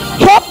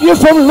kept you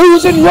from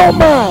losing your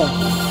mind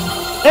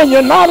and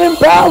you're not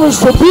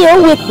embarrassed to be a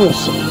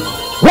witness,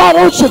 why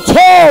don't you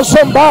tell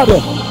somebody?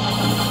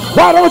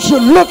 Why don't you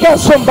look at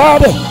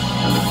somebody?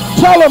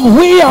 Tell them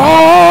we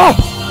are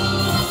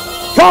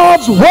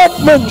God's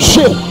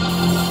workmanship.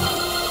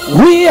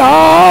 We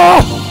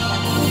are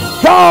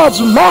God's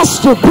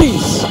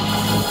masterpiece.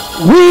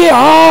 We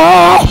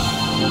are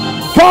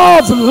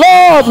God's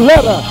love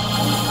letter.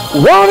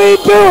 Won't he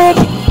do it?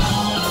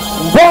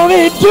 Won't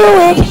he do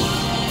it?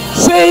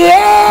 Say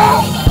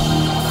yeah,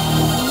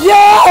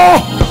 yeah,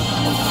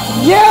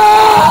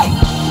 yeah.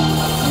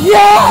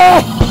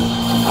 Yeah,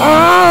 I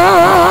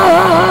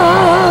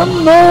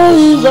know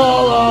he's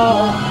all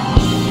right.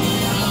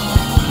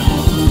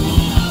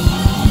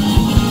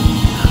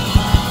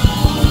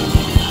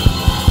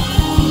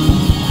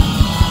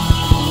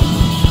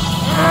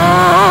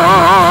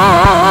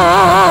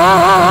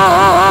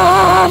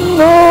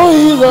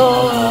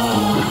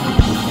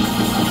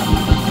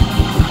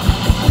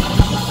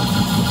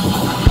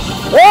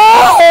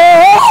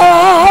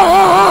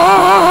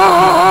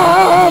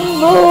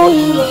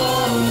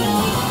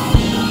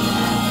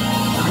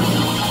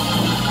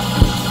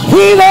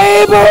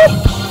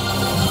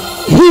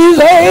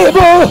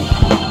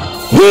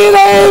 He's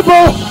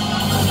able.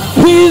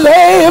 He's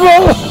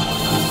able.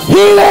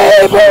 He's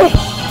able.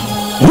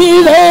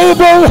 He's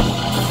able.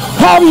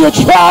 Have you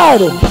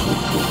tried it?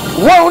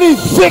 Won't he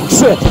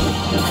fix it?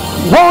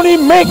 Won't he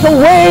make a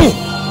way?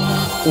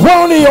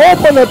 Won't he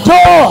open a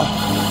door?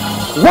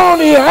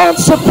 Won't he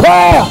answer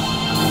prayer?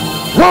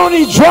 Won't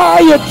he dry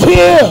your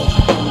tears?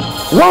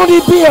 Won't he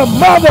be a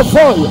mother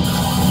for you?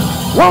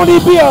 Won't he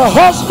be a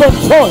husband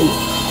for you?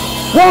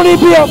 Won't he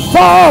be a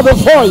father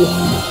for you?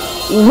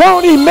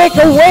 Won't he make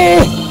a way?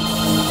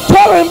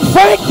 Tell him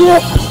thank you.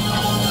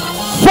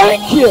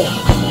 Thank you.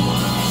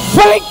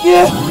 Thank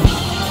you.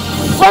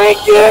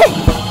 Thank you.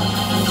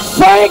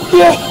 Thank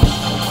you.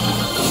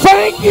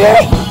 Thank you.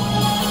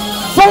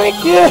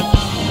 Thank you.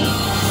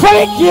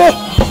 Thank you.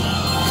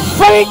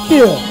 Thank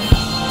you.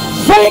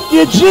 Thank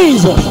you,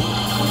 Jesus.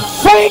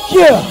 Thank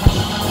you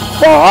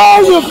for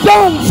all you've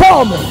done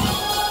for me.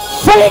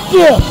 Thank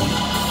you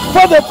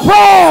for the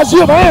prayers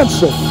you've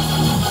answered.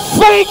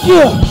 Thank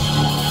you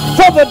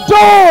for the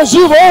doors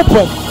you've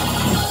opened.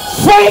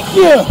 Thank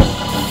you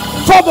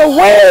for the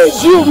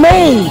ways you've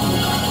made.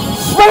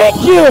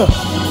 Thank you.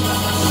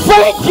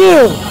 Thank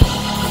you.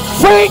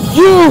 Thank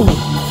you.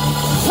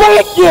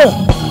 Thank you.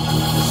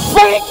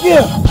 Thank you.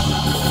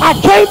 I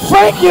can't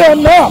thank you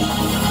enough.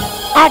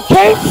 I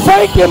can't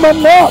thank him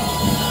enough.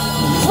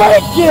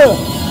 Thank you.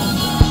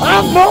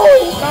 I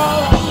know he's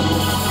all right.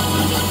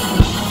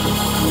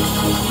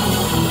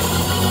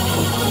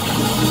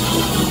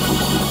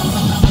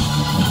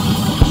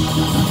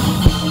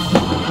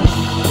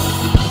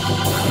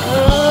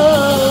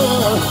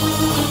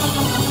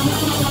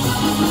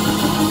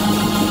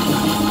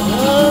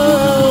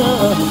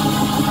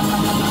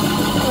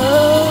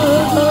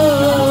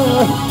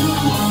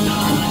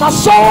 My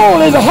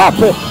soul is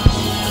happy.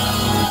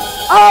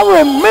 I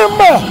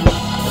remember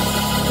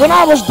when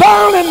I was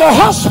down in the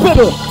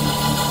hospital,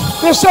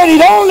 they said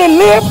he'd only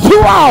live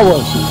 2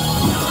 hours.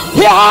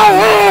 Here I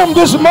am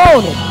this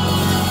morning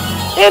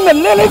in the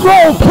Lilly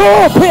Grove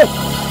pulpit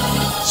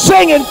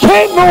singing,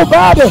 can't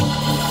nobody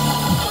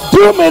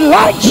do me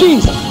like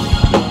Jesus.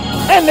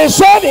 And they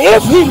said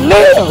if he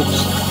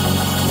lives,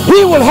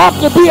 he will have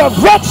to be a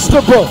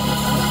vegetable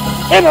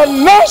in a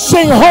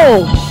nursing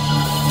home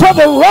for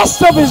the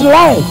rest of his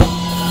life.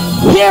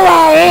 Here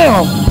I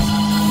am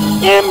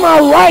in my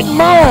right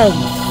mind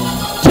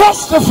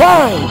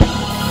testifying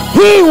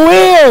he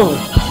will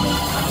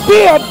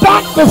be a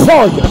doctor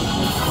for you.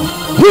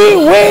 He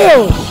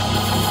will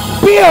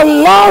be a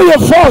lawyer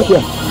for you.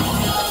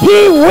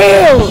 He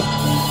will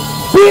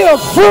be a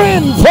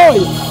friend for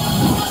you.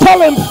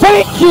 Tell him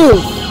thank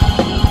you.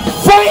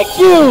 Thank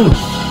you.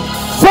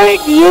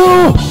 Thank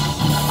you.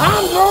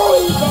 I know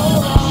he's